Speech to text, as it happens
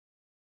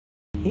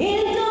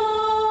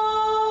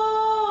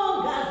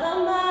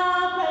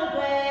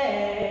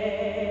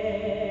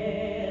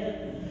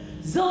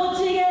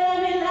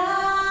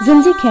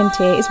Zinzi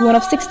Kente is one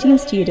of 16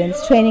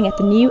 students training at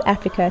the New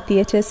Africa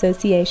Theatre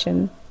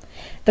Association.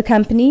 The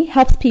company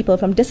helps people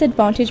from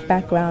disadvantaged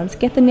backgrounds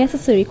get the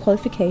necessary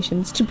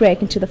qualifications to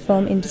break into the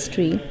film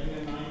industry.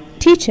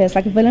 Teachers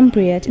like Willem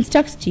Breert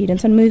instruct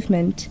students on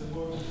movement.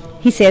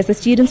 He says the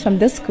students from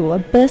this school are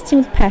bursting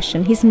with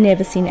passion he's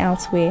never seen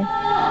elsewhere.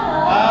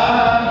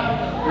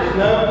 There's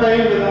no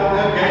pain without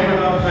no gain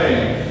without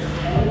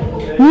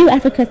pain. New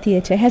Africa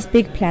Theatre has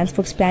big plans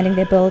for expanding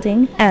their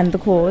building and the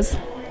cause.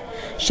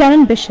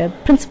 Shannon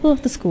Bishop, principal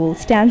of the school,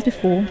 stands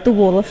before the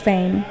Wall of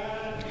Fame.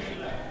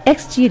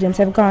 Ex-students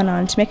have gone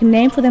on to make a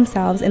name for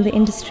themselves in the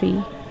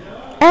industry.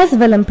 As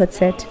Willem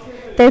puts it,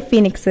 they're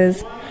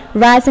phoenixes,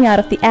 rising out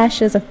of the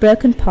ashes of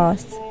broken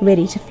pasts,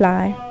 ready to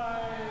fly.